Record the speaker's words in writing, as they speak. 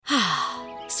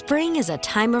Spring is a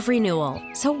time of renewal,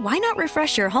 so why not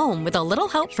refresh your home with a little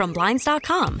help from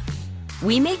Blinds.com?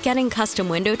 We make getting custom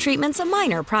window treatments a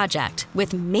minor project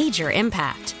with major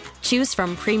impact. Choose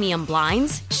from premium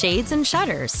blinds, shades, and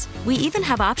shutters. We even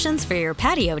have options for your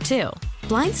patio, too.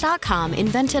 Blinds.com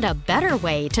invented a better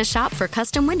way to shop for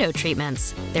custom window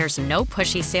treatments. There's no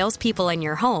pushy salespeople in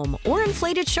your home or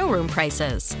inflated showroom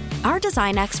prices. Our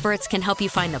design experts can help you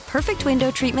find the perfect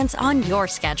window treatments on your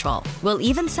schedule. We'll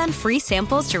even send free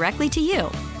samples directly to you.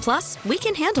 Plus, we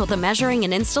can handle the measuring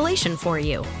and installation for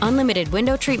you. Unlimited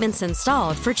window treatments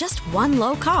installed for just one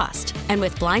low cost. And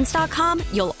with Blinds.com,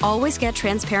 you'll always get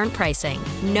transparent pricing.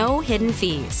 No hidden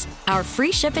fees. Our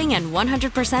free shipping and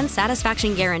 100%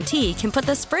 satisfaction guarantee can put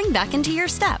the spring back into your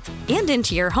step and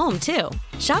into your home, too.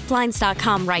 Shop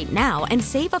Blinds.com right now and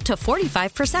save up to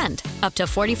 45%. Up to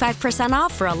 45%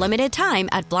 off for a limited time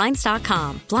at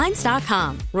Blinds.com.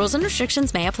 Blinds.com. Rules and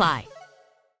restrictions may apply.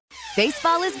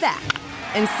 Baseball is back,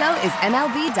 and so is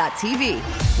MLB.tv.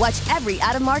 Watch every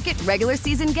out-of-market regular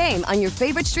season game on your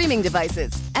favorite streaming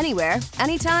devices, anywhere,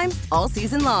 anytime, all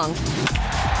season long.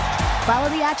 Follow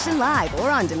the action live or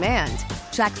on demand.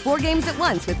 Track 4 games at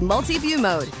once with multi-view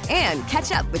mode and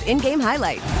catch up with in-game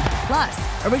highlights.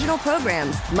 Plus, original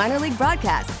programs, minor league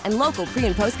broadcasts, and local pre-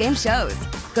 and post-game shows.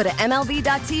 Go to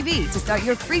MLB.tv to start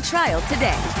your free trial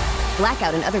today.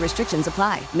 Blackout and other restrictions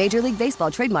apply. Major League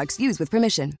Baseball trademarks used with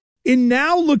permission. In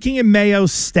now looking at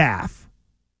Mayo's staff,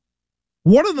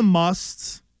 what are the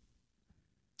musts?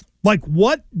 Like,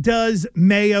 what does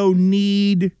Mayo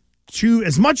need to,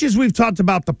 as much as we've talked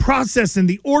about the process and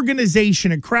the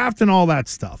organization and craft and all that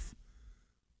stuff,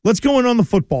 let's go in on the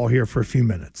football here for a few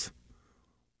minutes.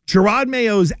 Jerod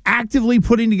Mayo is actively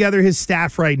putting together his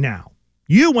staff right now.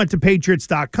 You went to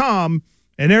Patriots.com,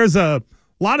 and there's a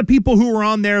lot of people who are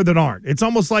on there that aren't. It's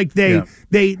almost like they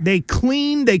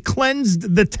cleaned, they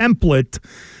cleansed the template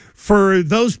for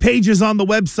those pages on the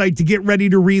website to get ready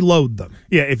to reload them.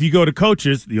 Yeah, if you go to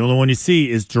coaches, the only one you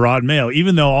see is Jerod Mayo,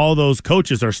 even though all those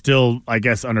coaches are still, I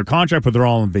guess, under contract, but they're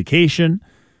all on vacation.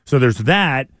 So there's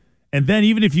that. And then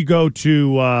even if you go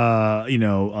to,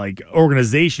 like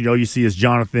organization, all you see is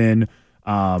Jonathan,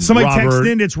 somebody Robert,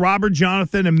 texted in, it's Robert,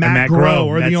 Jonathan, and Matt Groh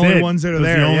are the only ones that are those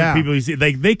there. The only people you see.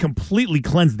 They completely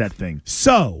cleansed that thing.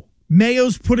 So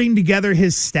Mayo's putting together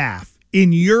his staff.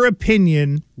 In your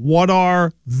opinion, what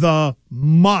are the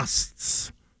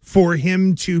musts for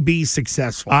him to be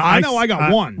successful? I know I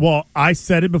got one. Well, I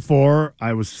said it before.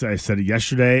 I said it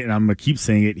yesterday, and I'm going to keep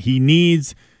saying it. He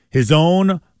needs his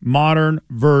own modern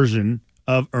version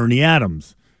of Ernie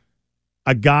Adams,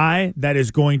 a guy that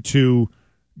is going to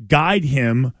guide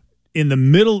him in the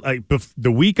middle,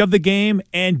 the week of the game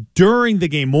and during the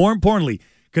game, more importantly.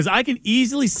 Because I can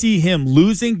easily see him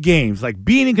losing games, like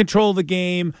being in control of the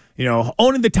game,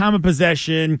 owning the time of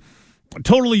possession,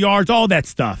 total yards, all that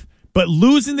stuff. But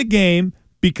losing the game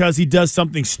because he does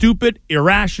something stupid,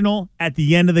 irrational at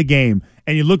the end of the game.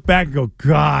 And you look back and go,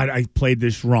 God, I played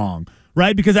this wrong,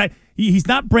 right? Because he's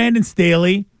not Brandon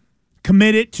Staley,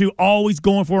 committed to always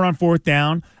going for it on fourth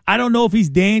down. I don't know if he's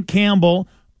Dan Campbell,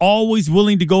 always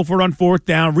willing to go for it on fourth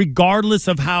down, regardless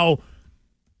of how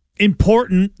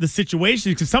important the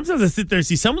situation is. Because sometimes I sit there and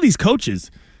see some of these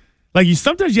coaches,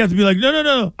 sometimes you have to be like,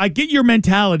 no, I get your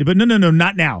mentality, but no,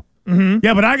 not now. Mm-hmm.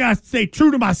 Yeah, but I got to stay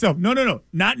true to myself. No,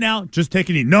 not now. Just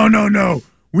take it easy. No.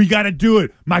 We got to do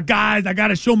it. My guys, I got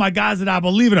to show my guys that I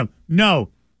believe in them. No,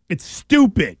 it's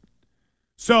stupid.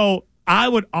 So I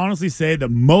would honestly say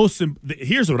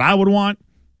here's what I would want.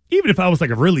 Even if I was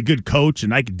like a really good coach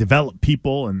and I could develop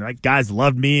people and like guys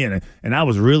loved me and I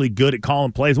was really good at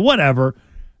calling plays, whatever,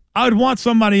 I would want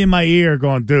somebody in my ear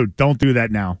going, dude, don't do that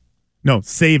now. No,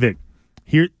 save it.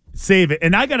 Here, save it.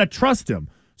 And I got to trust him.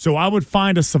 So I would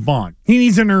find a savant. He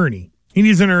needs an Ernie. He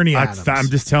needs an Ernie Adams. I'm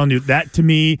just telling you, that to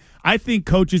me, I think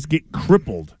coaches get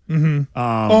crippled. Mm-hmm.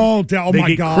 They my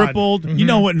get God. crippled. Mm-hmm. You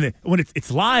know, when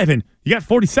it's live and you got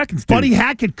 40 seconds. Dude. Buddy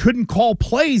Hackett couldn't call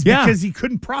plays because he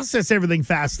couldn't process everything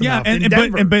fast enough.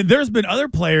 But there's been other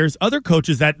players, other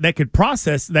coaches that could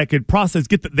process,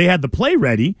 they had the play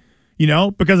ready.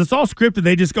 Because it's all scripted.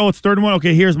 They just go, it's 3rd and 1.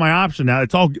 Okay, here's my option now.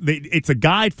 It's a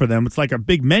guide for them. It's like a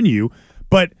big menu.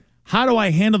 But how do I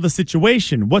handle the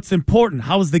situation? What's important?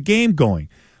 How is the game going?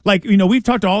 We've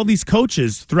talked to all these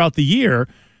coaches throughout the year,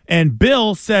 and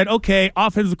Bill said, okay,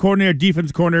 offensive coordinator,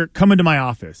 defensive coordinator, come into my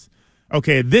office.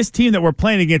 Okay, this team that we're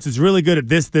playing against is really good at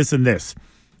this, this, and this.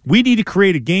 We need to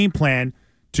create a game plan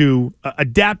to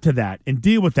adapt to that and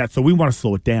deal with that. So we want to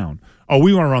slow it down. Oh,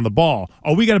 we want to run the ball.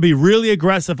 Oh, we got to be really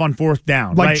aggressive on fourth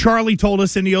down. Like right? Charlie told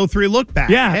us in the 03 look back.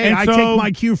 Yeah. Hey, I take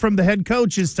my cue from the head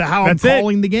coach as to how I'm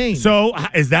calling the game. So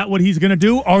is that what he's going to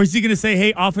do? Or is he going to say,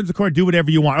 hey, offensive coordinator, do whatever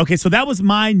you want? Okay, so that was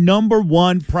my number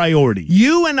one priority.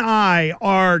 You and I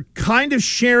are kind of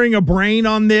sharing a brain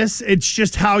on this. It's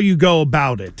just how you go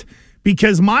about it.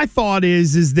 Because my thought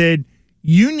is that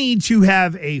you need to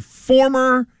have a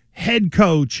former head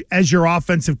coach as your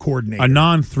offensive coordinator. A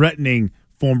non-threatening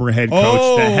former head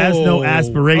coach that has no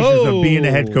aspirations of being a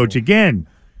head coach again.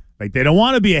 Like, they don't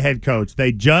want to be a head coach.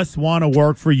 They just want to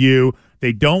work for you.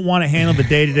 They don't want to handle the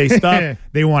day-to-day stuff.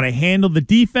 They want to handle the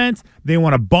defense. They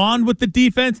want to bond with the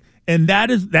defense, and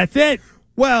that's it.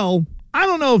 Well, I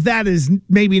don't know if that is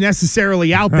maybe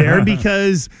necessarily out there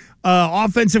because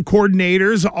offensive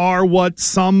coordinators are what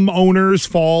some owners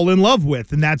fall in love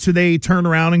with, and that's who they turn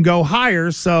around and go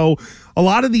hire. So a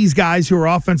lot of these guys who are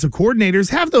offensive coordinators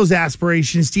have those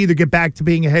aspirations to either get back to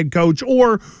being a head coach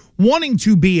or wanting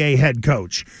to be a head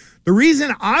coach. The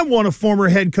reason I want a former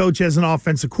head coach as an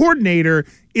offensive coordinator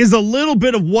is a little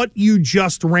bit of what you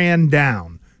just ran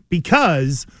down.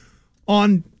 Because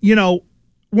when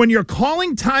you're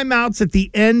calling timeouts at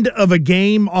the end of a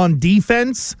game on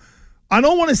defense, I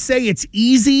don't want to say it's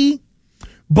easy,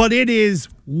 but it is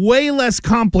way less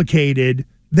complicated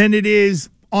than it is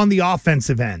on the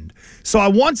offensive end. So I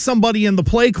want somebody in the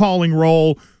play calling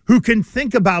role who can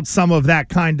think about some of that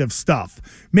kind of stuff.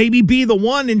 Maybe be the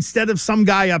one, instead of some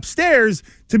guy upstairs,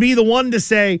 to be the one to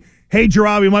say, hey,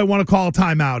 Jerod, we might want to call a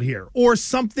timeout here, or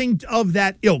something of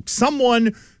that ilk.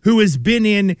 Someone who has been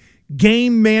in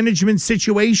game management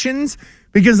situations,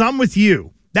 because I'm with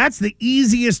you. That's the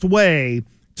easiest way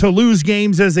to lose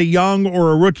games as a young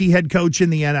or a rookie head coach in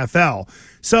the NFL.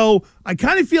 So I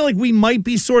kind of feel like we might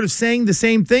be sort of saying the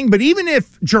same thing, but even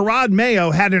if Jerod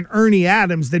Mayo had an Ernie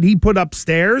Adams that he put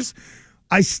upstairs,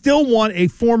 I still want a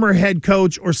former head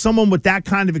coach or someone with that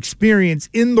kind of experience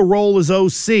in the role as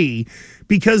OC,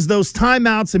 because those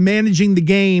timeouts and managing the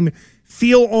game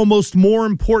feel almost more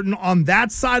important on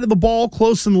that side of the ball,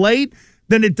 close and late,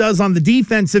 than it does on the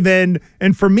defensive end.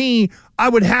 And for me, I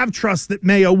would have trust that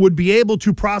Mayo would be able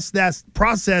to process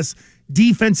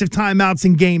defensive timeouts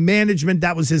and game management.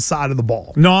 That was his side of the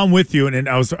ball. No, I'm with you. And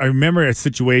I remember a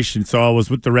situation. So I was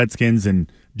with the Redskins,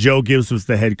 and Joe Gibbs was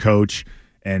the head coach,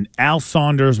 and Al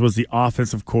Saunders was the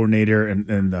offensive coordinator.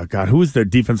 And God, who was the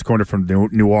defense coordinator from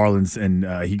New Orleans? And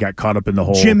he got caught up in the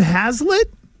whole Jim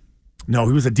Haslett? No,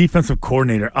 he was a defensive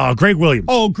coordinator. Greg Williams.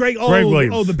 Greg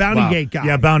Williams. Oh, the Bounty Gate guy.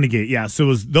 Yeah, Bounty Gate. Yeah, so it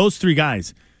was those three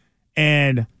guys.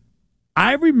 And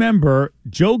I remember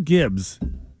Joe Gibbs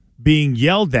being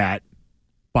yelled at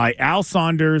by Al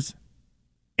Saunders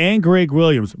and Greg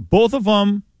Williams. Both of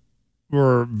them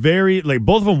were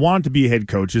both of them wanted to be head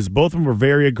coaches. Both of them were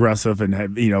very aggressive and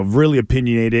had, really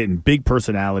opinionated and big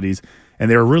personalities,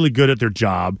 and they were really good at their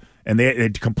job. And they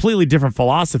had completely different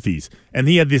philosophies. And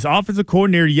he had this offensive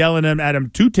coordinator yelling at him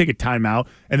to take a timeout,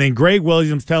 and then Greg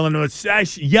Williams telling him,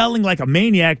 yelling like a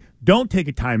maniac, don't take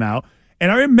a timeout.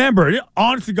 And I remember,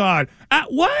 honest to God,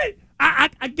 what?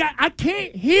 I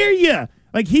can't hear you.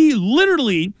 Like, he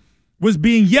literally was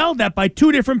being yelled at by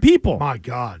two different people. My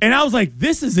God. And I was like,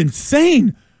 this is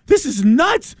insane. This is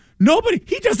nuts.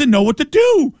 He doesn't know what to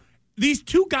do. These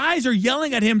two guys are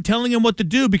yelling at him, telling him what to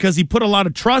do because he put a lot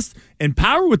of trust and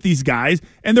power with these guys,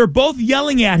 and they're both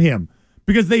yelling at him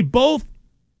because they both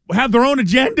have their own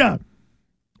agenda.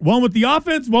 One with the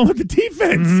offense, one with the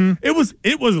defense. Mm-hmm.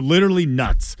 It was literally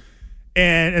nuts.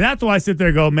 And that's why I sit there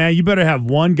and go, man, you better have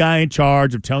one guy in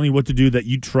charge of telling you what to do that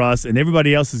you trust, and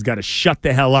everybody else has got to shut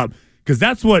the hell up, because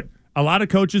that's what a lot of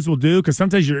coaches will do, because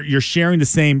sometimes you're sharing the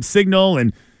same signal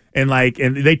and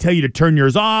they tell you to turn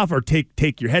yours off or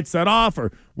take your headset off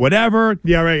or whatever.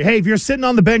 Yeah, right. Hey, if you're sitting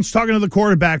on the bench talking to the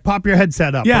quarterback, pop your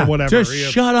headset up or whatever. Just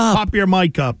shut up. Pop your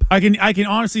mic up. I can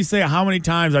honestly say how many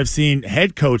times I've seen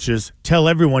head coaches tell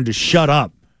everyone to shut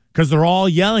up because they're all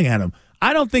yelling at them.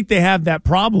 I don't think they have that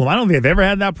problem. I don't think they've ever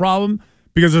had that problem,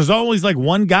 because there's always like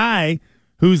one guy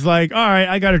who's like, all right,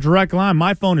 I got a direct line.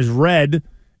 My phone is red.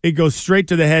 It goes straight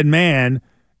to the head man,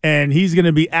 and he's going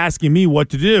to be asking me what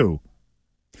to do.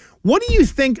 What do you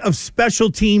think of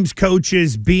special teams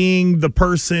coaches being the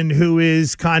person who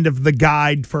is kind of the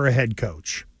guide for a head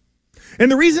coach?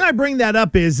 And the reason I bring that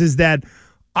up is that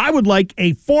I would like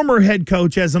a former head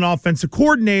coach as an offensive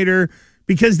coordinator,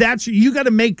 because you got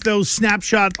to make those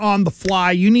snapshot on the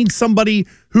fly. You need somebody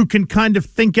who can kind of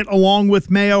think it along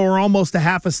with Mayo, or almost a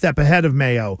half a step ahead of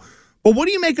Mayo. But what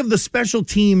do you make of the special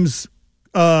teams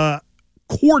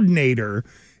coordinator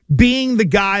being the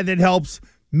guy that helps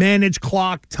manage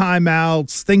clock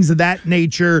timeouts, things of that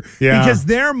nature, because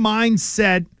their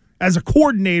mindset as a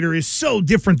coordinator is so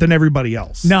different than everybody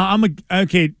else. Now,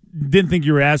 okay. Didn't think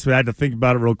you were asked, but I had to think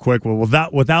about it real quick. Well,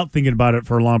 without thinking about it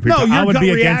for a long period of time, I would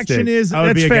be against it.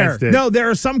 That's fair. No, there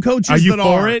are some coaches that are.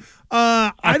 Are you for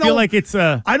it? I feel like it's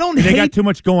I don't they hate, got too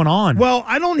much going on. Well,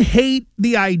 I don't hate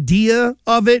the idea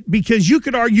of it because you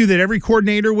could argue that every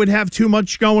coordinator would have too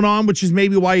much going on, which is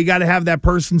maybe why you got to have that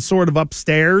person sort of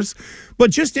upstairs.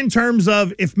 But just in terms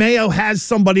of if Mayo has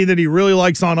somebody that he really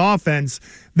likes on offense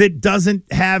that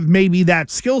doesn't have maybe that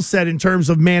skill set in terms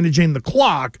of managing the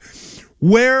clock,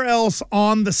 where else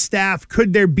on the staff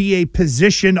could there be a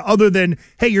position other than,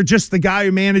 hey, you're just the guy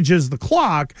who manages the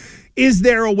clock? Is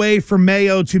there a way for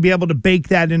Mayo to be able to bake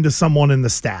that into someone in the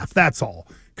staff? That's all.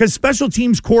 Because special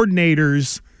teams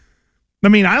coordinators, I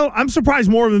mean, I'm surprised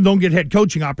more of them don't get head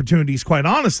coaching opportunities, quite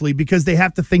honestly, because they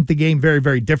have to think the game very,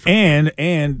 very differently.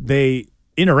 And they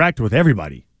interact with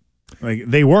everybody. Like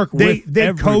they work with they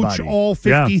everybody. Coach all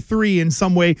 53 in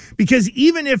some way, because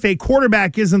even if a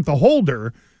quarterback isn't the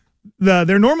holder,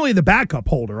 they're normally the backup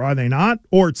holder, are they not?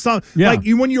 Or some like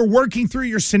when you're working through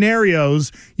your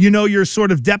scenarios, you know your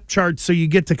sort of depth chart, so you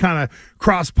get to kind of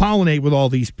cross-pollinate with all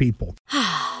these people.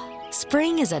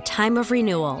 Spring is a time of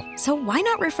renewal, so why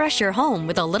not refresh your home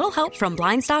with a little help from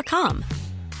Blinds.com?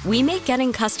 We make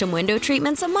getting custom window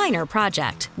treatments a minor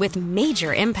project with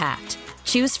major impact.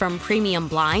 Choose from premium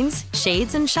blinds,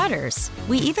 shades, and shutters.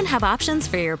 We even have options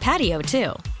for your patio,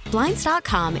 too.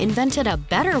 Blinds.com invented a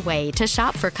better way to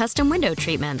shop for custom window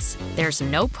treatments. There's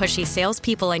no pushy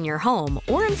salespeople in your home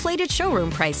or inflated showroom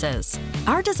prices.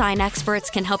 Our design experts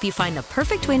can help you find the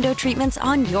perfect window treatments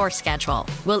on your schedule.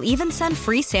 We'll even send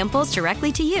free samples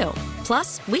directly to you.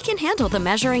 Plus, we can handle the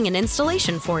measuring and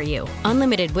installation for you.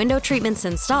 Unlimited window treatments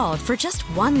installed for just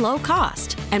one low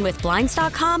cost. And with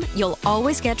Blinds.com, you'll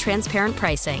always get transparent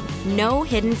pricing. No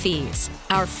hidden fees.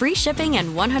 Our free shipping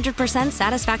and 100%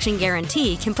 satisfaction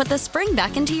guarantee can put the spring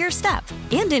back into your step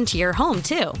and into your home,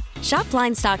 too. Shop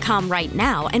Blinds.com right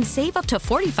now and save up to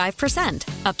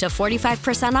 45%. Up to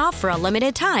 45% off for a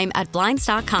limited time at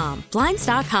Blinds.com.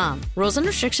 Blinds.com. Rules and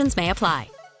restrictions may apply.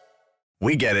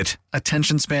 We get it.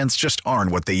 Attention spans just aren't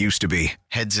what they used to be.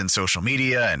 Heads in social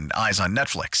media and eyes on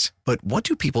Netflix. But what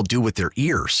do people do with their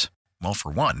ears? Well,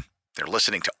 for one, they're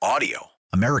listening to audio.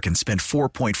 Americans spend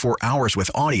 4.4 hours with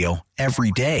audio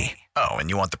every day. Oh, and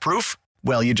you want the proof?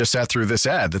 Well, you just sat through this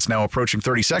ad that's now approaching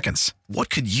 30 seconds. What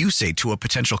could you say to a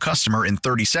potential customer in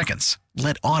 30 seconds?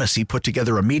 Let Odyssey put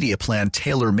together a media plan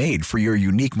tailor-made for your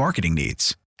unique marketing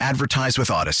needs. Advertise with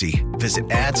Odyssey.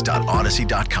 Visit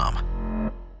ads.odyssey.com.